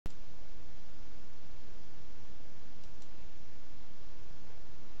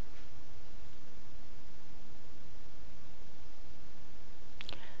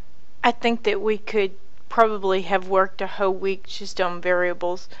I think that we could probably have worked a whole week just on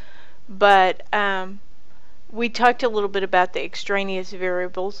variables, but we talked a little bit about the extraneous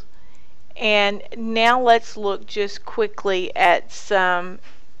variables, and now let's look just quickly at some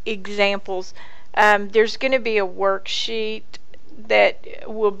examples. There's going to be a worksheet that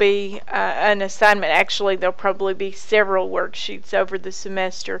will be an assignment. Actually, there'll probably be several worksheets over the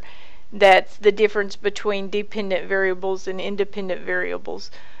semester. That's the difference between dependent variables and independent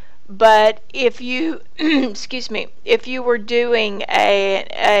variables. But if you excuse me, if you were doing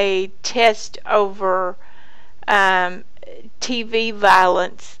a test over TV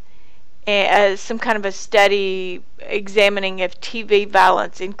violence, some kind of a study examining if TV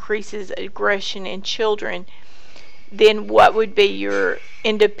violence increases aggression in children, then what would be your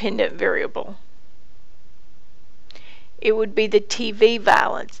independent variable? It would be the TV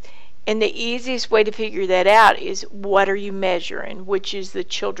violence. And the easiest way to figure that out is, what are you measuring, which is the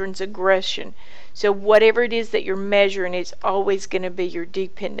children's aggression. So whatever it is that you're measuring is always going to be your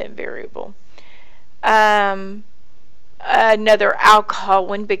dependent variable. Another alcohol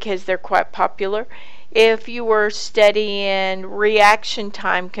one, because they're quite popular. If you were studying reaction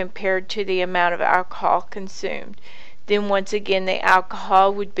time compared to the amount of alcohol consumed, then once again the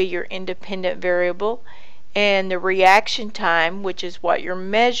alcohol would be your independent variable, and the reaction time, which is what you're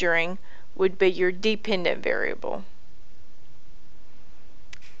measuring, would be your dependent variable.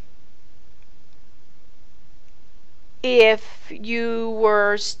 If you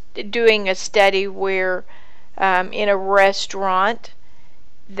were doing a study where in a restaurant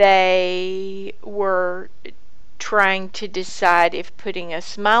they were trying to decide if putting a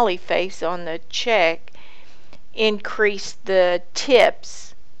smiley face on the check increased the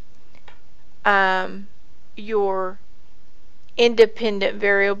tips, your independent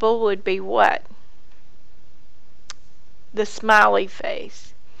variable would be what? The smiley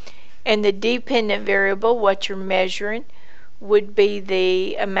face. And the dependent variable, what you're measuring, would be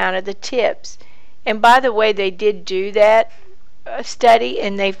the amount of the tips. And by the way, they did do that study,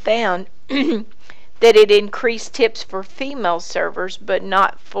 and they found that it increased tips for female servers but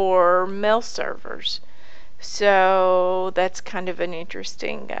not for male servers. So that's kind of an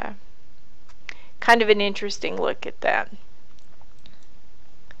interesting look at that.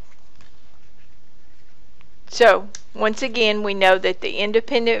 So once again, we know that the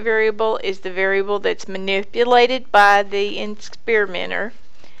independent variable is the variable that's manipulated by the experimenter,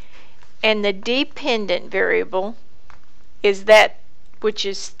 and the dependent variable is that which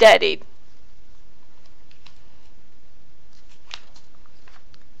is studied.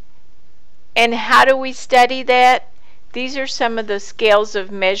 And how do we study that? These are some of the scales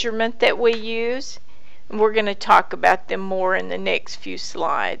of measurement that we use, and we're going to talk about them more in the next few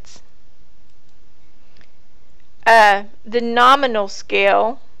slides. The nominal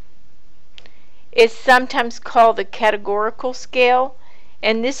scale is sometimes called the categorical scale,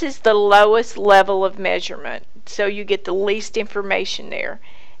 and this is the lowest level of measurement, so you get the least information there.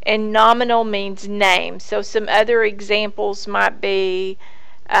 And nominal means name. So some other examples might be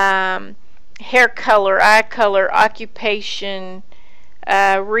hair color, eye color, occupation,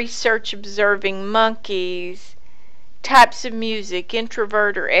 research observing monkeys, types of music,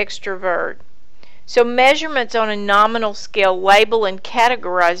 introvert or extrovert. So measurements on a nominal scale label and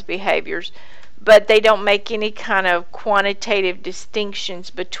categorize behaviors, but they don't make any kind of quantitative distinctions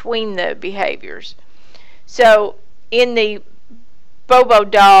between the behaviors. So in the Bobo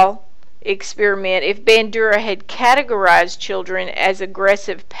doll experiment, if Bandura had categorized children as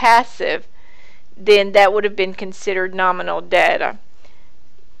aggressive passive, then that would have been considered nominal data.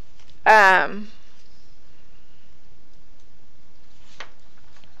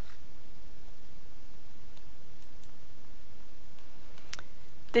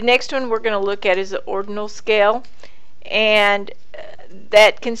 The next one we're going to look at is the ordinal scale, and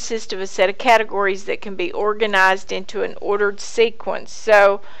that consists of a set of categories that can be organized into an ordered sequence.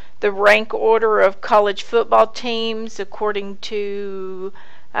 So the rank order of college football teams according to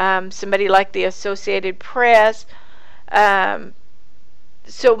somebody like the Associated Press.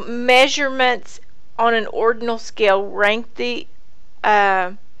 So measurements on an ordinal scale rank the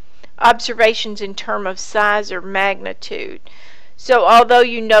observations in terms of size or magnitude. So although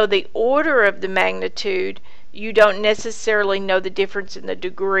you know the order of the magnitude, you don't necessarily know the difference in the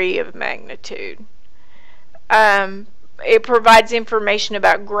degree of magnitude. It provides information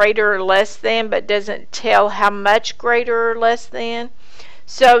about greater or less than, but doesn't tell how much greater or less than.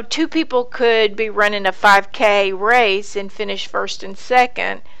 So two people could be running a 5K race and finish first and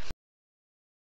second,